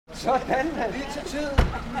Sådan, lige til tiden.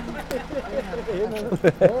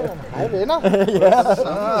 Hej venner.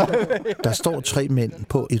 Der står 3 mænd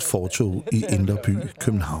på et fortog i Indre By,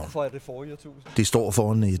 København. Det står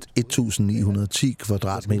foran et 1910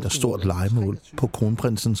 kvadratmeter stort lejemål på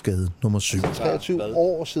Kronprinsensgade nummer 7. 23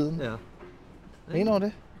 år siden. Ja. Mener du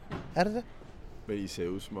det? Er det det? Men I ser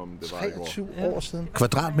ud som om det var i går. 23 år siden.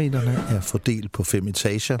 Kvadratmeterne er fordelt på 5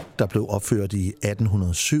 etager, der blev opført i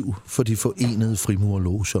 1807 for de forenede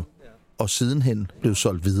frimurerloger, og sidenhen blev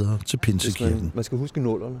solgt videre til Pinsekirken. Man skal huske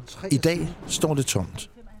nullerne. I dag står det tomt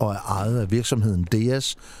og er ejet af virksomheden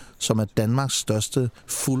DEAS, som er Danmarks største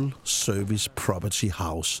full-service property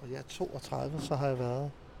house. Jeg er 32, så har jeg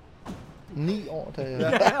været 9 år, da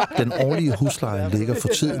jeg... Den årlige husleje ligger for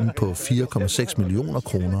tiden på 4,6 millioner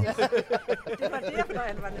kroner.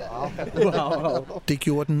 Det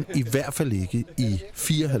gjorde den i hvert fald ikke i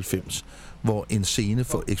 94, hvor en scene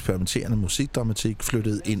for eksperimenterende musikdramatik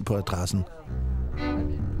flyttede ind på adressen.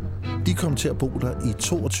 De kom til at bo der i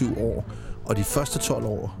 22 år, og de første 12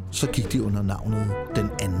 år, så gik de under navnet Den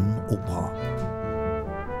Anden Opera.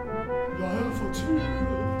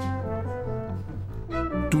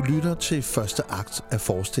 Du lytter til første akt af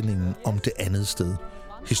forestillingen om Det Andet Sted.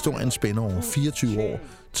 Historien spænder over 24 år,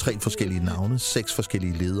 3 forskellige navne, 6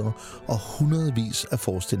 forskellige ledere og hundredvis af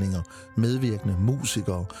forestillinger, medvirkende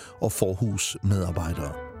musikere og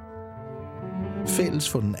forhusmedarbejdere. Fælles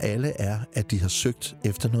for dem alle er, at de har søgt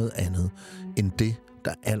efter noget andet end det,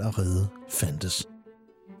 der allerede fandtes.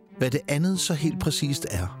 Hvad det andet så helt præcist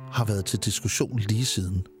er, har været til diskussion lige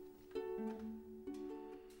siden.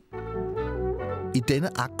 I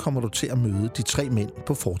denne akt kommer du til at møde de 3 mænd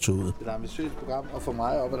på fortoget. Det er et ambitiøst program, og for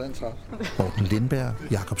mig op ad den trappe. Morten Lindberg,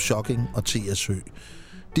 Jakob Schokking og T.S. Høgh.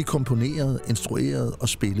 De komponerede, instruerede og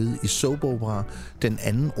spillede i soapopera Den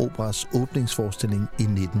Anden Operas åbningsforestilling i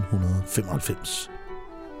 1995.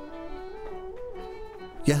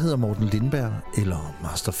 Jeg hedder Morten Lindberg, eller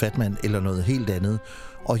Master Fatman, eller noget helt andet,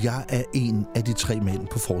 og jeg er en af de 3 mænd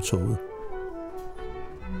på fortoget.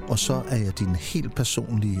 Og så er jeg din helt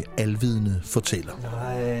personlige, alvidende fortæller.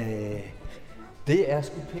 Nej, det er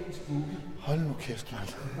sgu pænt spooky. Hold nu kæft, mand.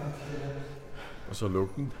 Og så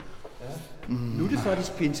lugten. Ja. Nu er det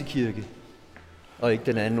faktisk Pinsekirke, og ikke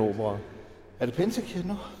Den Anden Opera. Er det Pinsekirke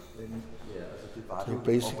nu? Ja, altså det er jo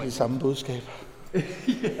basically samme budskab.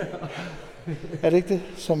 Er det ikke det,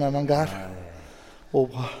 som avantgarde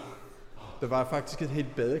opera? Der var faktisk et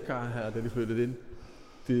helt badekar her, da de flyttede ind.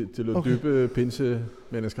 Det lå dybe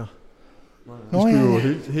pinsemennesker. De skulle jo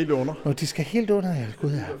helt under. Nå, de skal helt under, ja.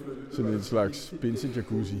 Gud, ja. Sådan en slags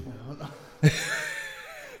pinse-jacuzzi.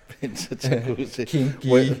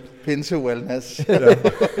 Pinse-jacuzzi. Pinse-wellness.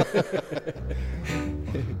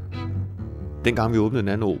 Dengang vi åbnede Den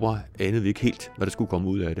Anden Opera, anede vi ikke helt, hvad der skulle komme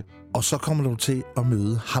ud af det. Og så kommer du til at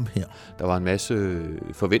møde ham her. Der var en masse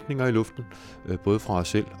forventninger i luften, både fra os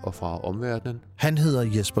selv og fra omverdenen. Han hedder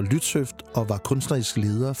Jesper Lützhøft og var kunstnerisk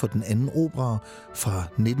leder for Den Anden Opera fra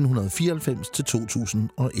 1994 til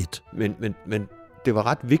 2001. Men det var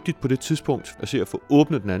ret vigtigt på det tidspunkt at se at få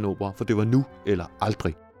åbnet Den Anden Opera, for det var nu eller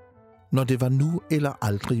aldrig. Når det var nu eller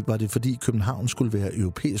aldrig, var det fordi København skulle være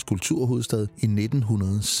europæisk kulturhovedstad i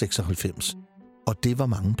 1996. Og det var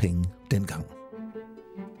mange penge dengang.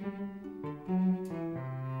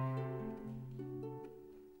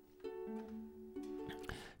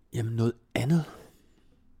 Jamen noget andet.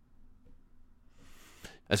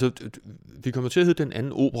 Altså, vi kommer til at hedde Den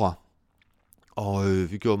Anden Opera. Og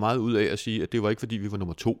vi gjorde meget ud af at sige, at det var ikke fordi vi var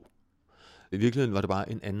nummer 2. I virkeligheden var det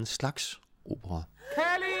bare en anden slags opera.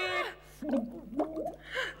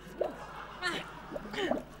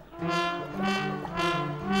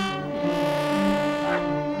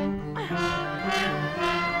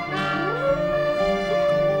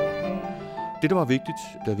 Det, der var vigtigt,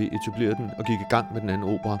 da vi etablerede den og gik i gang med Den Anden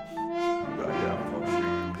Opera,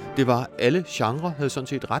 det var, at alle genrer havde sådan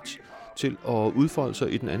set ret til at udfolde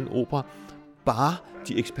sig i Den Anden Opera, bare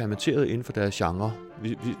de eksperimenterede inden for deres genre.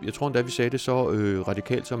 Jeg tror endda, vi sagde det så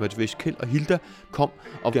radikalt som, at hvis Kjeld og Hilda kom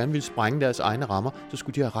og gerne ville sprænge deres egne rammer, så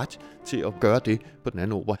skulle de have ret til at gøre det på Den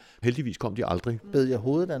Anden Opera. Heldigvis kom de aldrig. Bed jeg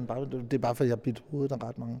hovedet af den bare? Det er bare, fordi jeg har bidt hovedet af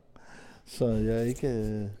ret mange. Så jeg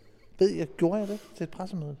ikke... Gjorde jeg det til et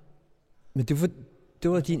pressemøde? Men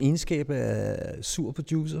det var din egenskab af sur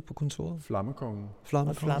producer på kontoret? Flammekongen.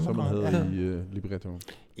 Flammekongen. Som man havde i librettoen.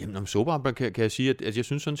 Jamen om soapopera kan jeg sige, at jeg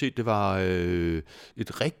synes sådan set, det var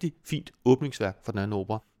et rigtig fint åbningsværk for Den Anden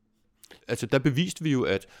Opera. Altså, der beviste vi jo,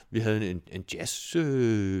 at vi havde en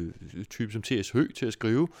jazz-type som T.S. Høgh til at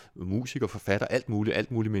skrive, musiker, forfatter, alt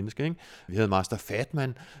muligt menneske, ikke? Vi havde Master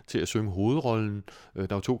Fatman til at synge hovedrollen.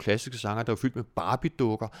 Der var 2 klassiske sanger, der var fyldt med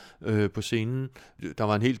Barbie-dukker på scenen. Der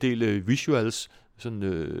var en hel del visuals, sådan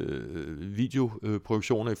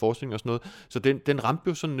videoproduktioner i forskning og sådan noget. Så den ramte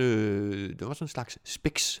jo sådan, det var sådan en slags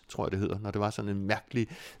spex, tror jeg det hedder, når det var sådan en mærkelig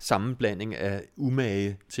sammenblanding af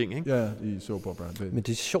umage ting, ikke? Ja, i soapopera. Men det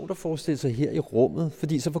er sjovt at forestille sig her i rummet,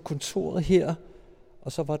 fordi så var kontoret her,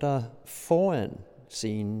 og så var der foran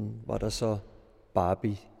scenen, var der så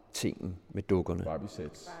Barbie-tingen med dukkerne.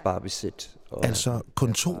 Barbie-sæt. Altså,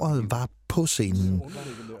 kontoret var på scenen,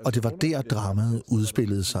 og det var der dramaet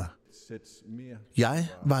udspillede sig. Jeg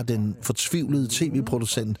var den fortvivlede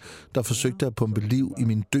tv-producent, der forsøgte at pumpe liv i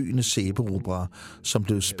min døende sæbeopera, som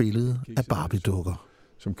blev spillet af Barbie-dukker.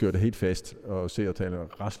 Som kørte helt fast, og seertallene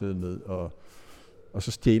raslede ned, og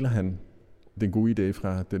så stjæler han den gode idé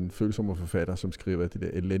fra den følsomme forfatter, som skriver det der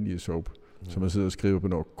elendige soap, som han sidder og skriver på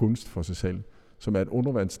noget kunst for sig selv, som er et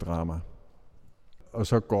undervandsdrama. Og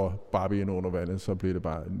så går Barbie ind under vandet, så bliver det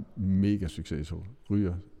bare en mega succes, så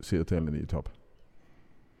ryger seertallene i top.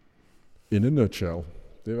 In a nutshell.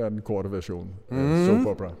 Det var den korte version af soap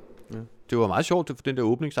opera. Ja. Det var meget sjovt for den der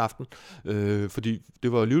åbningsaften, fordi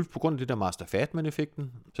det var alligevel på grund af det der Master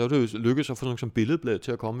Fatman-effekten. Så var det jo lykkedes at få sådan som billedblad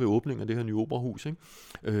til at komme ved åbningen af det her nye operahus,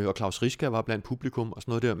 ikke? Og Claus Riska var blandt publikum og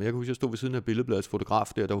sådan noget der. Men jeg kan huske, at jeg stod ved siden af billedbladets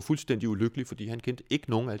fotograf der var fuldstændig ulykkelig, fordi han kendte ikke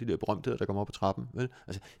nogen af de der berømtheder, der kom op ad trappen. Vel?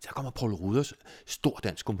 Altså, så kommer Paul Ruders, stor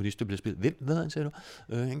dansk komponist, der blev spillet. Hvem ved han, siger du?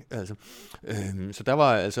 Altså, så der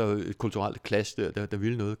var altså et kulturelt clash der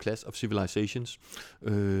ville noget. Clash of Civilizations.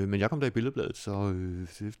 Men jeg kom der i billedbladet, så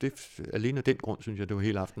det alene af den grund, synes jeg, det var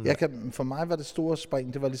hele aften. For mig var det store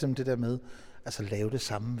spring, det var ligesom det der med, altså lave det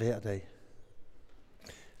samme hver dag.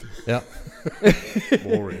 Ja.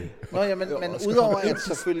 Nå, ja, men udover at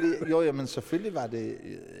selvfølgelig, selvfølgelig var det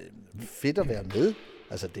fedt at være med.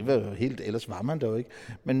 Altså det var jo helt, ellers var man der jo ikke.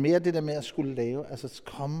 Men mere det der med at skulle lave, altså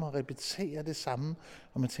komme og repetere det samme,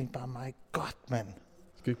 og man tænkte bare, my god, mand.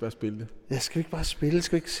 Skal vi ikke bare spille det? Ja, skal vi ikke bare spille?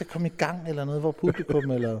 Skal vi ikke komme i gang eller noget, hvor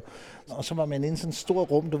publikum eller... Og så var man inde i sådan en stor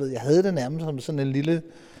rum, du ved. Jeg havde det nærmest som sådan en lille...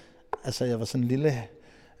 Altså, jeg var sådan en lille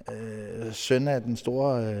søn af den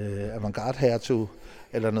store avantgarde-hertug,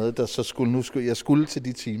 eller noget, der så jeg skulle til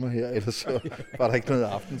de timer her, ellers så var der ikke noget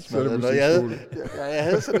aftensmad. Jeg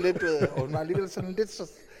havde sådan lidt, og den var alligevel sådan lidt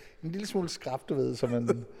en lille smule skrab, du ved, så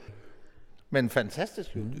man... Men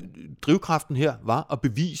fantastisk. Drivkraften her var at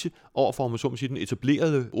bevise overfor, om man så må sige, den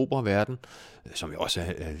etablerede operaverden, som jo også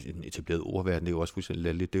er en etableret operaverden, det er jo også fuldstændig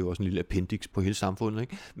latterligt, det er jo også en lille appendix på hele samfundet,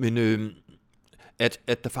 ikke? Men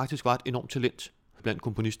at der faktisk var et enormt talent blandt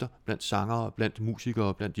komponister, blandt sangere, blandt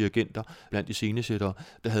musikere, blandt dirigenter, blandt iscenesættere,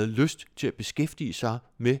 der havde lyst til at beskæftige sig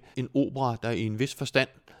med en opera, der i en vis forstand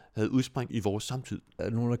havde udspring i vores samtid.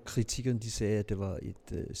 Nogle af kritikerne, de sagde, at det var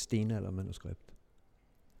et stenaldermanuskript.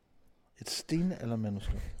 Et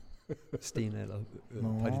stenaldermanuskript?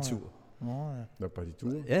 Stenalder-partitur. Nå,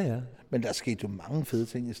 partitur? Ja. Men der skete jo mange fede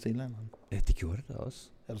ting i stenalderen. Ja, det gjorde det da også.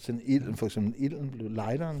 Er du sådan ilden, for eksempel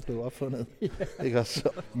lighteren blev opfundet? Ikke også?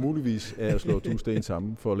 Muligvis er at slå 2 sten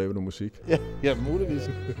sammen for at lave noget musik. Ja, muligvis.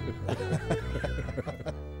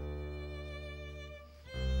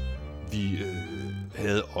 Vi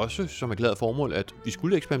havde også som erklæret formål, at vi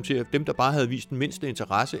skulle eksperimentere. Dem, der bare havde vist den mindste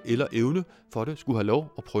interesse eller evne for det, skulle have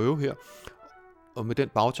lov at prøve her. Og med den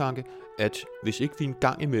bagtanke, at hvis ikke vi en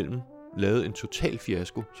gang imellem lavede en total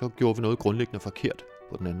fiasko, så gjorde vi noget grundlæggende forkert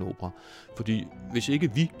på Den Anden Opera. Fordi hvis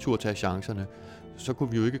ikke vi turde tage chancerne, så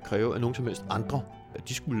kunne vi jo ikke kræve af nogen som helst andre, at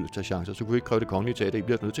de skulle tage chancer. Så kunne vi ikke kræve Det Kongelige Teater, I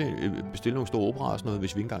bliver nødt til at bestille nogle store operaer og sådan noget,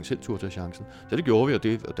 hvis vi ikke engang selv turde tage chancen. Så det gjorde vi, og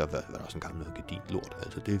der var også en gang noget gedint lort.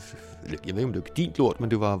 Altså jeg ved ikke, om det var gedint lort,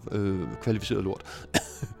 men det var kvalificeret lort.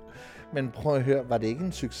 Men prøv at høre, var det ikke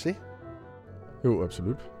en succes? Jo,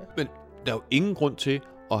 absolut. Men der er jo ingen grund til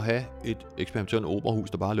at have et eksperimenterende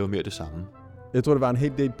operahus, der bare laver mere det samme. Jeg tror, det var en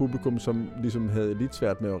hel del publikum, som ligesom havde lidt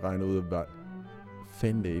svært med at regne ud, hvad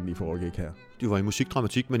fanden det egentlig foregik her. Det var i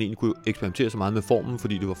musikdramatik, man egentlig kunne eksperimentere så meget med formen,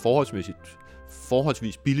 fordi det var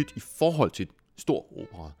forholdsvis billigt i forhold til stor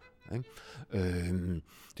opera. Ikke?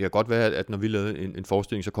 Det kan godt være, at når vi lavede en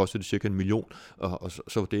forestilling, så kostede det cirka 1 million, og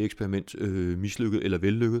så var det eksperiment mislykket eller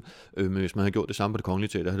vellykket. Men hvis man havde gjort det samme på Det Kongelige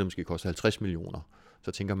Teater, havde det måske kostet 50 millioner.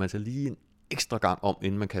 Så tænker man så lige en ekstra gang om,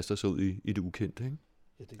 inden man kaster sig ud i det ukendte. Ikke?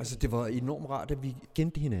 Altså det var enormt rart, at vi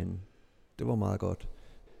kendte hinanden. Det var meget godt.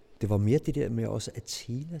 Det var mere det der med også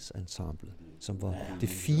Athenas ensemble, som var det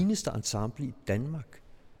fineste ensemble i Danmark,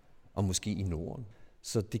 og måske i Norden.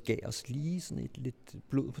 Så det gav os lige sådan et lidt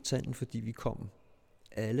blod på tanden, fordi vi kom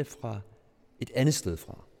alle fra et andet sted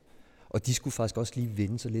fra. Og de skulle faktisk også lige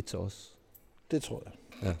vende sig lidt til os. Det tror jeg.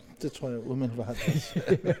 Ja. Det tror jeg umiddelbart.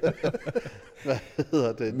 Hvad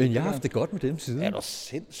hedder det? Men jeg har haft det godt med dem siden. Er du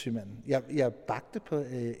sindssyg, mand? Jeg bagte på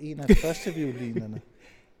en af første violinerne.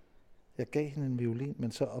 Jeg gav hende en violin,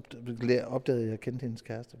 men så opdagede jeg, at jeg kendte hendes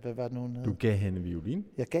kæreste. Hvad var det nu, hun hed? Du gav hende en violin?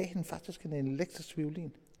 Jeg gav hende faktisk en elektrisk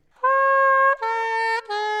violin.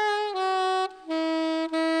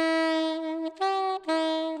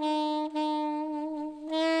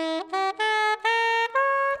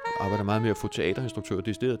 Arbejder meget med at få teaterinstruktører,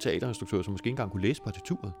 deciderede teaterinstruktører, som måske ikke engang kunne læse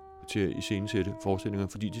partituret til at iscenesætte forestillinger,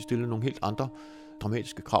 fordi de stillede nogle helt andre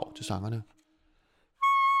dramatiske krav til sangerne.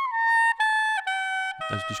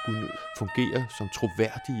 Altså, de skulle fungere som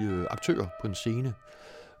troværdige aktører på en scene.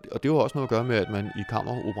 Og det var også noget at gøre med, at man i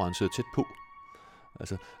kammeroperaen sidder tæt på.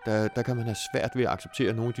 Altså, der kan man have svært ved at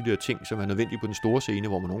acceptere nogle af de der ting, som er nødvendige på den store scene,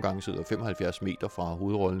 hvor man nogle gange sidder 75 meter fra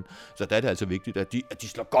hovedrollen. Så der er det altså vigtigt, at de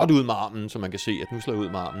slår godt ud med armen, så man kan se, at nu slår jeg ud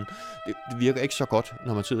med armen. Det virker ikke så godt,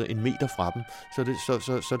 når man sidder en meter fra dem. Så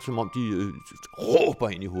er det som om, de råber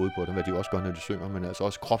ind i hovedet på dem, hvad de også gør, når de synger, men altså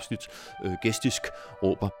også kropsligt, gestisk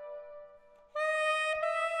råber.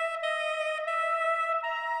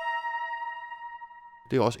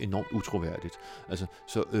 Det er også enormt utroværdigt. Altså,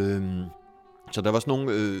 så der var sådan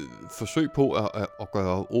nogle forsøg på at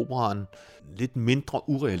gøre operaen lidt mindre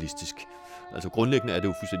urealistisk. Altså grundlæggende er det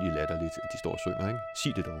jo fuldstændig latterligt, at de står og synger, ikke?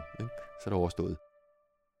 Sig det dog, ikke? Så er det overstået.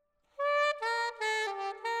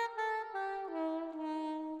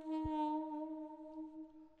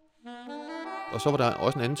 Og så var der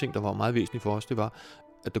også en anden ting, der var meget væsentlig for os, det var,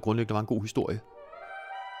 at der grundlæggende var en god historie.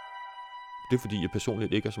 Det er fordi, jeg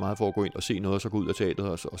personligt ikke er så meget for at gå ind og se noget, og så gå ud af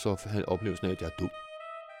teateret, og så have oplevelsen af, at jeg er dum.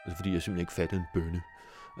 Altså fordi jeg simpelthen ikke fattede en bønne.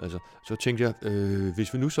 Altså, så tænkte jeg,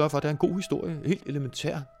 hvis vi nu sørger for, at der er en god historie, helt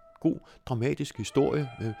elementær, god, dramatisk historie,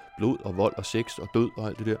 med blod og vold og sex og død og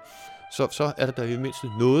alt det der, så er der i det mindste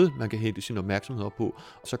noget, man kan hente sin opmærksomhed op på,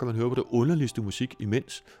 og så kan man høre på det underligste musik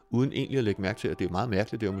imens, uden egentlig at lægge mærke til, at det er meget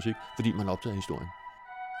mærkeligt, det her musik, fordi man optager historien.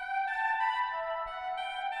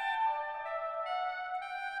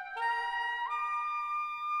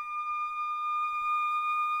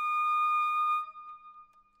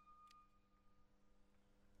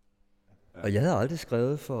 Og jeg havde aldrig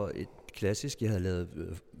skrevet for et klassisk. Jeg havde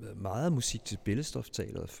lavet meget musik til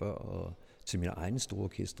billedstofteateret før, og til mine egne store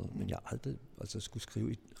orkestre, men jeg aldrig skulle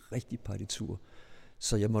skrive et rigtigt partitur.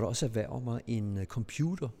 Så jeg måtte også erhverve mig en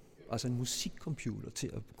computer, altså en musikcomputer til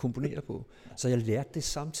at komponere på. Så jeg lærte det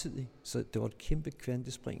samtidig, så det var et kæmpe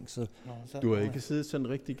kvantespring. Så du har ikke siddet sådan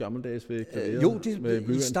rigtig gammeldags ved klaveret? Jo, det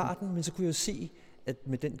i starten, men så kunne jeg se, at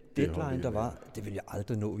med den deadline, der var, det ville jeg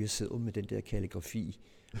aldrig nå. Jeg sidder med den der kalligrafi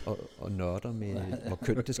og nørder med, hvor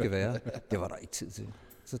kønt det skal være. Det var der ikke tid til.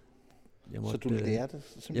 Så du lærte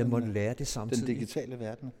simpelthen? Jeg måtte lære det samtidig. Den digitale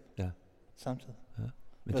verden? Ja. Samtidig? Ja.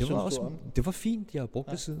 Men det var fint, jeg har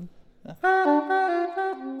brugt det siden. Ja.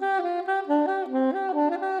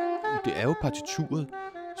 Det er jo partituret,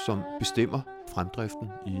 som bestemmer fremdriften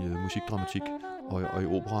i musikdramatik og i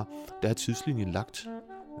opera. Der er tidslinjen lagt.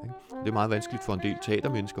 Ikke? Det er meget vanskeligt for en del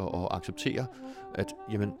teatermennesker at acceptere, at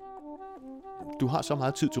jamen, du har så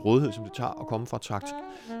meget tid til rådighed, som det tager at komme fra takt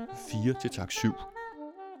 4 til takt 7.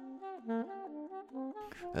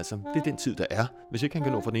 Altså, det er den tid, der er. Hvis ikke han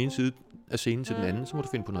kan nå fra den ene side af scenen til den anden, så må du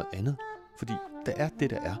finde på noget andet. Fordi der er det,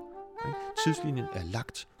 der er. Ikke? Tidslinjen er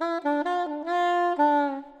lagt.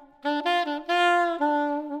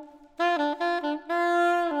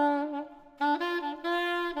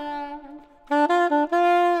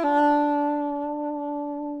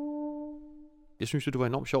 Jeg synes, det var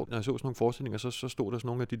enormt sjovt, når jeg så sådan nogle forestillinger, så stod der sådan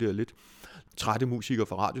nogle af de der lidt trætte musikere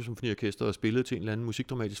fra Radiosymfoniorkestret og spillede til en eller anden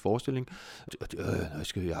musikdramatisk forestilling.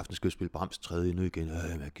 I aften skal jeg spille Brahms tredje endnu igen.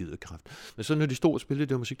 Jeg gider kraft. Men så når de stod og spillede det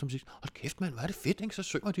der musikdramatik, hold kæft mand, hvor er det fedt, ikke? Så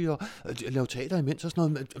synger de og laver teater imens og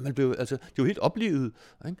sådan noget. Man blev, altså, det var helt oplevet.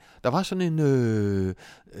 Ikke? Der var sådan en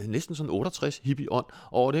næsten sådan 68 hippie ånd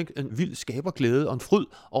over det, ikke? En vild skaberglæde og en fryd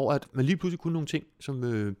over, at man lige pludselig kunne nogle ting, som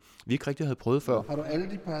vi ikke rigtig havde prøvet før. Har du alle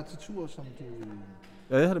de partiturer, som du...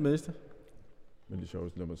 Ja, jeg har det meste. Men det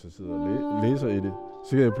sjoveste, når man så sidder og læser i det, så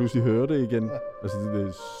kan jeg pludselig høre det igen. Ja. Altså, det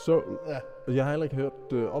er så... Ja. Jeg har heller ikke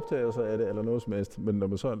hørt optagelser af det, eller noget som helst, men når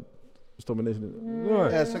man så står man næsten...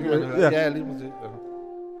 Ja, så kan man høre. Ja, lige præcis. Ja.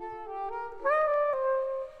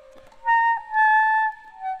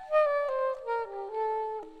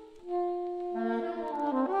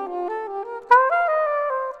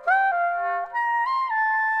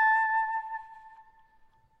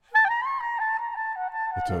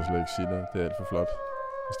 Jeg tør slet ikke sige noget. Det er alt for flot.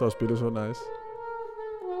 Jeg står og spiller så nice.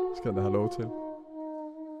 Skal han da have lov til.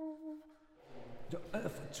 Jeg er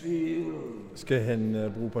fortvivlet. Skal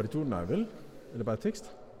han bruge partituren? Nej, vel? Eller bare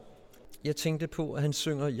tekst? Jeg tænkte på, at han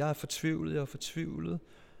synger, jeg er fortvivlet, jeg er fortvivlet.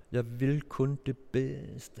 Jeg vil kun det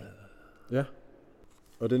bedste. Ja.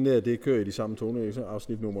 Og den der, det kører i de samme toner, ikke så?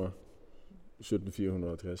 Afsnit nummer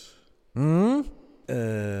 17450.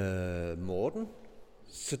 Morten?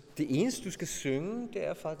 Så det eneste, du skal synge, det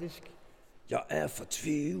er faktisk, jeg er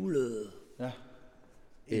fortvivlet. Ja.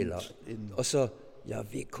 Eller, og så, jeg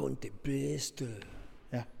vil kun det bedste.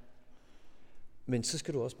 Ja. Men så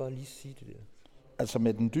skal du også bare lige sige det der. Altså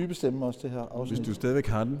med den dybe stemme også, det her afsnit. Hvis du stadigvæk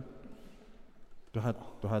har den. Du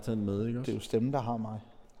har taget den med, ikke også? Det er jo stemmen, der har mig.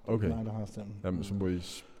 Okay. Nej, der har stemmen. Jamen, så må I...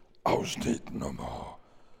 Afsnit nummer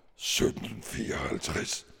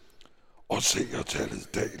 1754. Og seertallet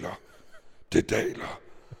daler. Det daler.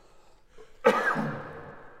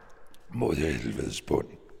 Mod helvedes bund.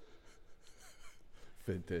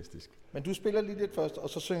 Fantastisk. Men du spiller lige lidt først, og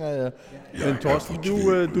så synger jeg... Men Torsten, du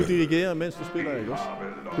dirigerer, mens du spiller, ikke også?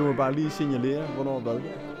 Du må bare lige signalere, hvornår hvad.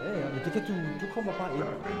 Ja, men det kan du kommer bare ind.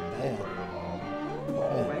 Ja.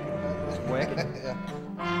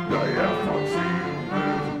 Jeg er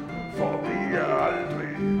fortvivlet, for vi er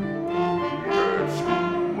aldrig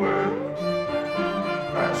skue.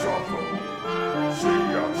 Er så få,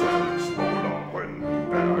 seertallets måleren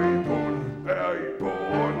er i bund, er i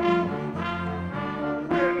bund.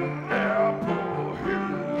 Den er på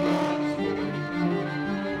helvedes bund,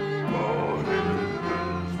 på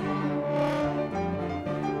helvedes bund.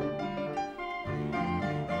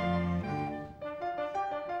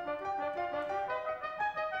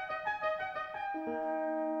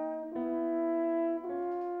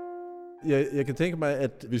 Jeg kan tænke mig,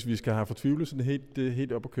 at hvis vi skal have fortvivlelsen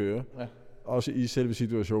helt op at køre, ja. Også i selve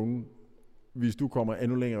situationen, hvis du kommer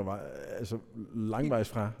endnu længere vej, altså langvejs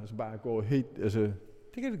fra, altså bare går helt, altså...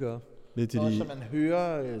 Det kan vi gøre. Lidt til så man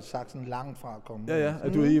hører saksen langt fra komme. Ja,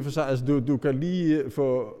 at du i og for sig, altså du kan lige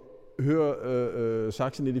få høre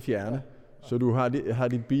saksen i det fjerne, ja. Så du har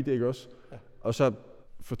dit beat, ikke også? Ja. Og så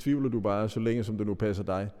fortvivler du bare så længe, som det nu passer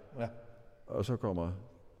dig. Ja. Og så kommer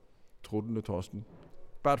truttende Torsten.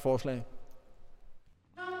 Bare et forslag.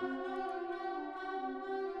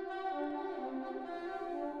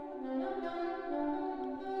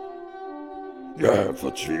 Jeg er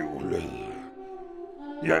fortvivlet.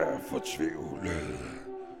 Jeg er fortvivlet.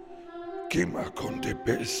 Giv mig kun det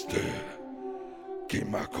bedste. Giv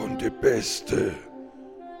mig kun det bedste.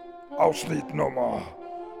 Afsnit nummer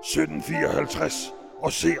 1754.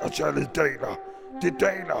 Og seertallet daler. Det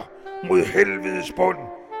daler mod helvedes bund.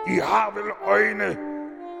 I har vel øjne.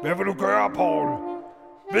 Hvad vil du gøre, Paul?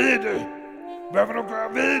 Ved det? Hvad vil du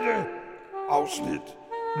gøre? Ved det? Afsnit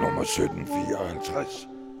nummer 1754.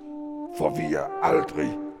 For vi er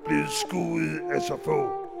aldrig blevet skuet af så få.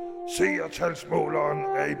 Seertalsmåleren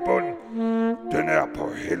er i bund. Den er på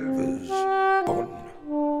helvedes bund.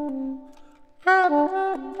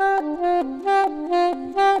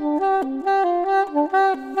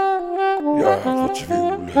 Jeg er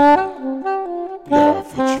fortvivlet. Jeg er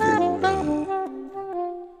fortvivlet.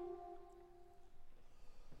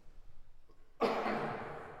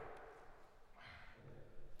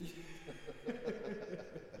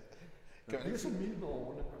 Kan man ikke så mildt med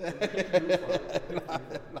årene?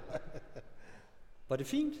 Var det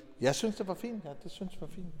fint? Jeg synes, det var fint. Ja, det synes jeg var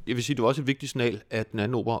fint. Jeg vil sige, det var også et vigtigt signal, at Den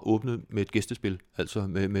Anden Opera åbnede med et gæstespil. Altså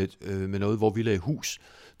med noget, hvor vi lagde hus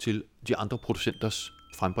til de andre producenters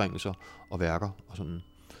frembringelser og værker og sådan.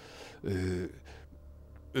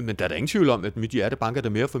 Men der er da ingen tvivl om, at mit hjerte banker der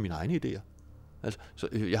mere for mine egne idéer. Altså, så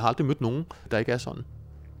jeg har aldrig mødt nogen, der ikke er sådan.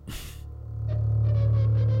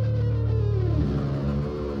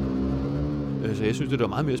 Så jeg synes, det var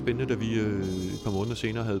meget mere spændende, da vi et par måneder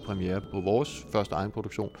senere havde premiere på vores første egen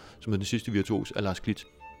produktion, som hed Den Sidste Virtuos af Lars Klitsch.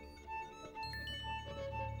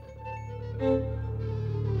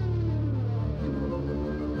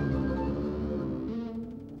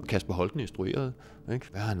 Kasper Holten instruerede, ikke?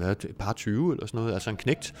 Hvad har han været? Et par 20 eller sådan noget. Altså en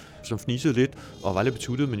knægt, som fnisede lidt og var lidt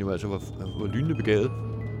betuttet, men jo altså var lynende begavet.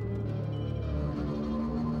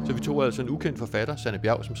 Så vi tog altså en ukendt forfatter, Sanne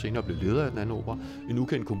Bjerg, som senere blev leder af Den Anden Opera, en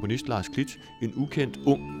ukendt komponist, Lars Klitsch, en ukendt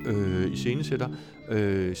ung iscenesætter.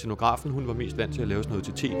 Scenografen, hun var mest vant til at lave sådan noget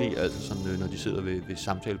til tv, altså sådan, når de sidder ved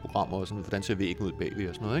samtaleprogrammer og sådan, hvordan ser væggen ud bagved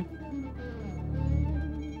og sådan noget, ikke?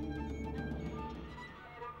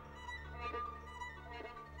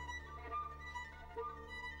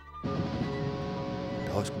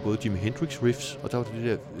 Der var også både Jimi Hendrix riffs, og der var det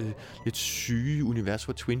der lidt syge univers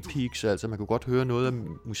fra Twin Peaks. Altså man kunne godt høre noget af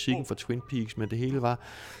musikken fra Twin Peaks, men det hele var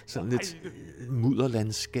sådan lidt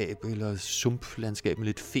mudderlandskab eller sumplandskab med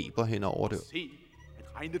lidt feber hen over det. Se, at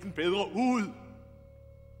regne den bedre ud.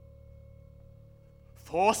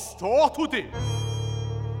 Forstår du det?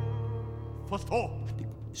 Forstår? Det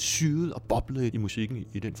syede og boblede i musikken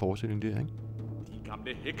i den forestilling der, ikke? De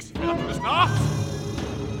gamle heks færder du snart!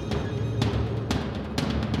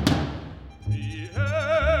 Vi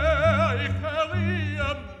er ikke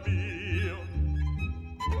mere.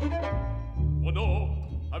 Hvornår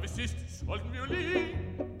har vi sidst solgt en violin?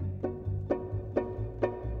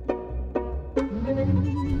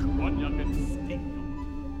 Konjakken stinker.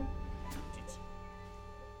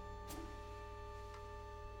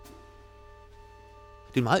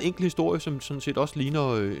 Det er en meget enkel historie, som sådan set også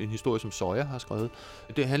ligner en historie, som Sawyer har skrevet.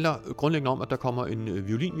 Det handler grundlæggende om, at der kommer en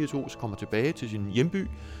violinvirtuos, kommer tilbage til sin hjemby,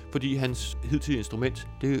 fordi hans hidtidige instrument,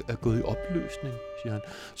 det er gået i opløsning, siger han.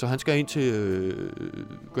 Så han skal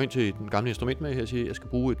gå ind til den gamle instrumentmager og sige, jeg skal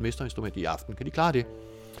bruge et mesterinstrument i aften. Kan de klare det?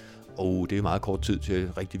 Og det er meget kort tid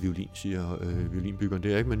til rigtig violin, siger violinbyggeren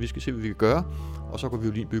der, ikke? Men vi skal se, hvad vi kan gøre. Og så går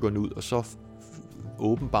violinbyggeren ud, og så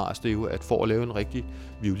åbenbares det jo, at for at lave en rigtig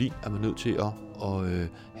violin, er man nødt til at have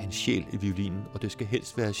en sjæl i violinen, og det skal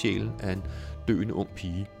helst være sjælen af en døende ung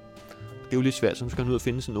pige. Det er jo lidt svært, så man skal ud og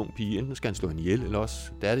finde sådan en ung pige. Enten skal han slå hende ihjel, eller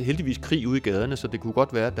også... Der er det heldigvis krig ude i gaderne, så det kunne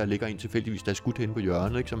godt være, at der ligger en tilfældigvis, der er skudt henne på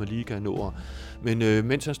hjørnet, ikke, så man lige kan nå. Men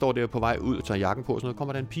mens han står der på vej ud og tager jakken på, og sådan noget,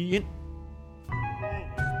 kommer der en pige ind.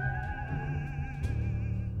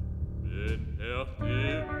 Men er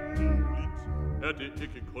det muligt? Er det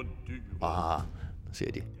ikke kun dyr? Nu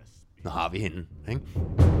ser de. Nu har vi hende, ikke?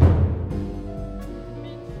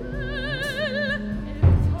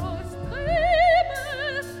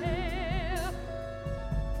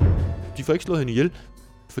 De får ikke slået hende ihjel,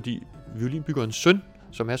 fordi violinbyggerens søn,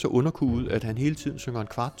 som er så underkuget, at han hele tiden synger en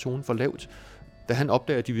kvart tone for lavt. Da han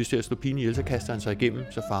opdager, at de vil til at slå pigen ihjel, så kaster han sig igennem,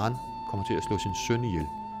 så faren kommer til at slå sin søn ihjel.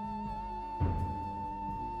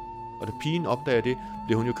 Og da pigen opdager det,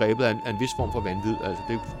 bliver hun jo grebet af en vis form for vanvid. Altså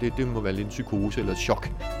det må være lidt en psykose eller et chok.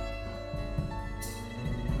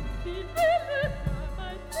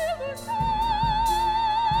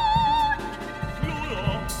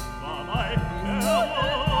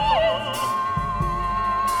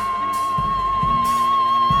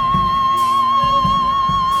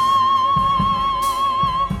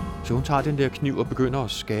 Så hun tager den der kniv og begynder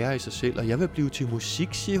at skære i sig selv, og jeg vil blive til musik,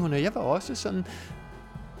 siger hun, og jeg vil også sådan...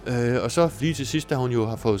 Og så lige til sidst, da hun jo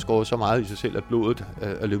har fået skåret så meget i sig selv, at blodet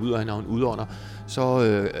er løbet ud af hende, og hun udånder,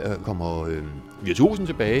 så kommer virtuosen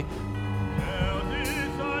tilbage.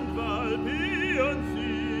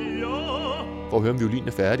 For at høre, om violinen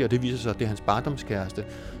er færdig, og det viser sig, at det er hans barndomskæreste,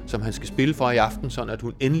 som han skal spille for i aften, sådan at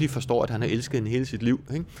hun endelig forstår, at han har elsket hende hele sit liv.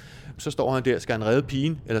 Ikke? Så står han der, skal han redde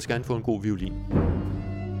pigen, eller skal han få en god violin?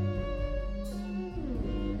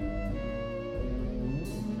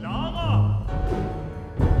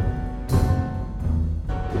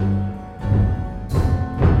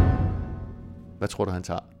 Hvad tror du, han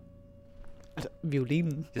tager? Altså,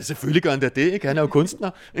 violinen. Ja, selvfølgelig gør han da det, ikke? Han er jo kunstner.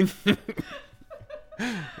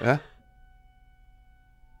 Ja.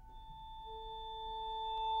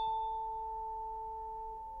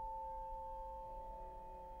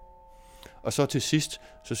 Og så til sidst,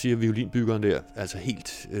 så siger violinbyggeren der, altså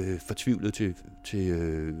helt fortvivlet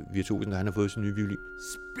til virtuosen, da han har fået sin nye violin.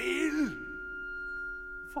 Spil!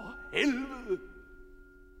 For helvede!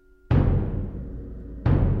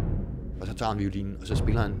 Og så tager han violinen, og så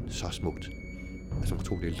spiller han så smukt. Altså, man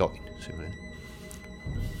tror, det er løgn, simpelthen.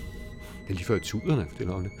 Det er lige før tuderne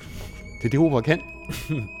fortæller om det. Det er det, opera kan.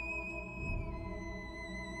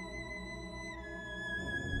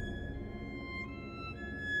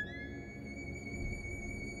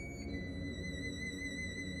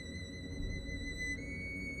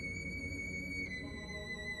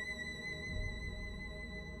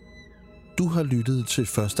 Du har lyttet til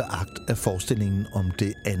første akt af forestillingen om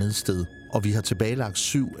Det Andet Sted, og vi har tilbagelagt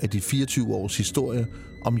 7 af de 24 års historie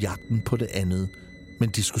om jagten på det andet. Men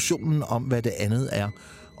diskussionen om, hvad det andet er,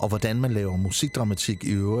 og hvordan man laver musikdramatik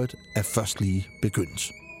i øvrigt, er først lige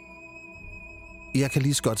begyndt. Jeg kan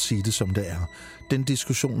lige så godt sige det, som det er. Den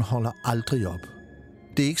diskussion holder aldrig op.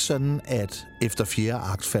 Det er ikke sådan, at efter 4.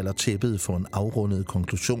 akt falder tæppet for en afrundet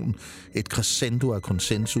konklusion, et crescendo af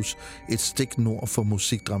konsensus, et stik nord for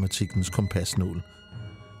musikdramatikkens kompasnål.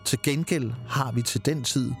 Til gengæld har vi til den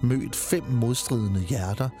tid mødt 5 modstridende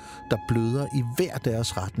hjerter, der bløder i hver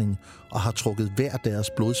deres retning og har trukket hver deres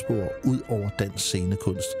blodspor ud over dansk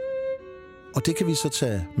scenekunst. Og det kan vi så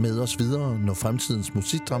tage med os videre, når fremtidens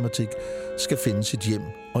musikdramatik skal finde sit hjem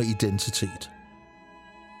og identitet.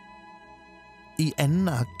 I anden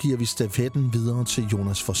akt giver vi stafetten videre til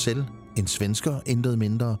Jonas Forsell, en svensker, intet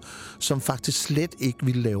mindre, som faktisk slet ikke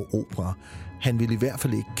ville lave opera. Han ville i hvert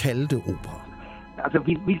fald ikke kalde det opera. Altså,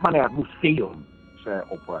 hvis man er et museum, så er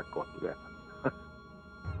opera godt i hvert fald.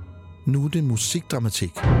 Nu er det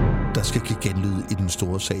musikdramatik, der skal give genlyd i den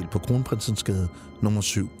store sal på Kronprinsensgade nummer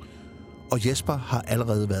 7. Og Jesper har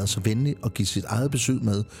allerede været så venlig at give sit eget besøg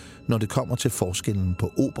med, når det kommer til forskellen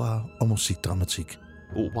på opera og musikdramatik.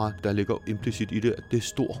 Opera, der ligger implicit i det, at det er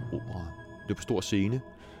stor opera. Det er på stor scene,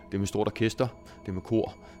 det er med stort orkester, det er med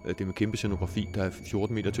kor, det er med kæmpe scenografi, der er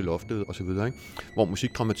 14 meter til loftet osv. Hvor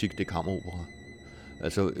musikdramatik, det er kammeropera.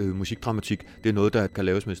 Altså musikdramatik, det er noget, der kan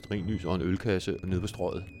laves med stearinlys og en ølkasse nede på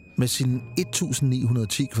strøget. Med sine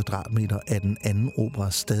 1910 kvadratmeter er Den Anden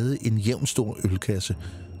Opera stadig en jævn stor ølkasse,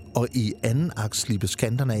 og i anden akt slippes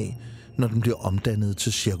kanterne af, når den bliver omdannet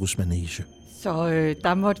til cirkusmanege. Så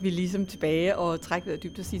der måtte vi ligesom tilbage og trække vejret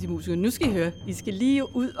dybt og sige til musikerne, nu skal I høre, I skal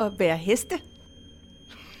lige ud og være heste.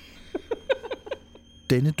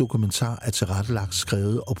 Denne dokumentar er tilrettelagt,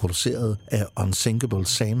 skrevet og produceret af Unsinkable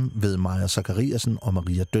Sam ved Maja Zachariasen og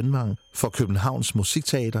Maria Dønvang for Københavns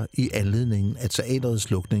Musikteater i anledningen af teaterets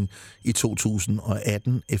lukning i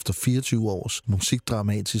 2018 efter 24 års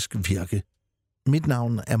musikdramatisk virke. Mit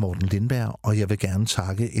navn er Morten Lindberg, og jeg vil gerne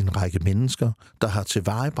takke en række mennesker, der har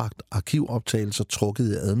tilvejebragt arkivoptagelser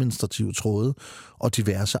trukket i administrative tråde og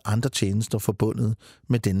diverse andre tjenester forbundet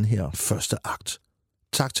med denne her første akt.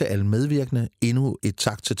 Tak til alle medvirkende. Endnu et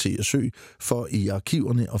tak til TSØ for i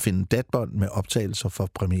arkiverne at finde datbånd med optagelser for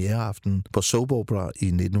premiereaftenen på Sæbeopera i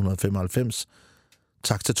 1995.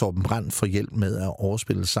 Tak til Torben Brandt for hjælp med at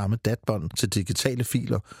overspille samme datbånd til digitale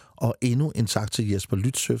filer. Og endnu en tak til Jesper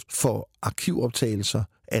Lützhøft for arkivoptagelser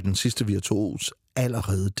af den sidste virtuos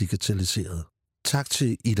allerede digitaliseret. Tak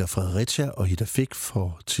til Ida Fredericia og Ida Fik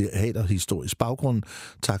for teaterhistorisk baggrund.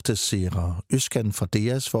 Tak til Sera Øskan fra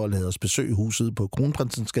DEAS for at lade os besøge huset på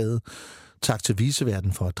Kronprinsensgade. Tak til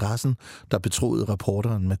Viseverden for adressen, der betroede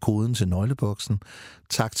reporteren med koden til nøgleboksen.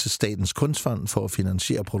 Tak til Statens Kunstfond for at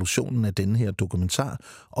finansiere produktionen af denne her dokumentar.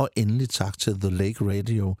 Og endelig tak til The Lake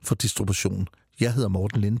Radio for distribution. Jeg hedder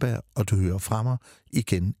Morten Lindberg, og du hører fra mig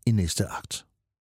igen i næste akt.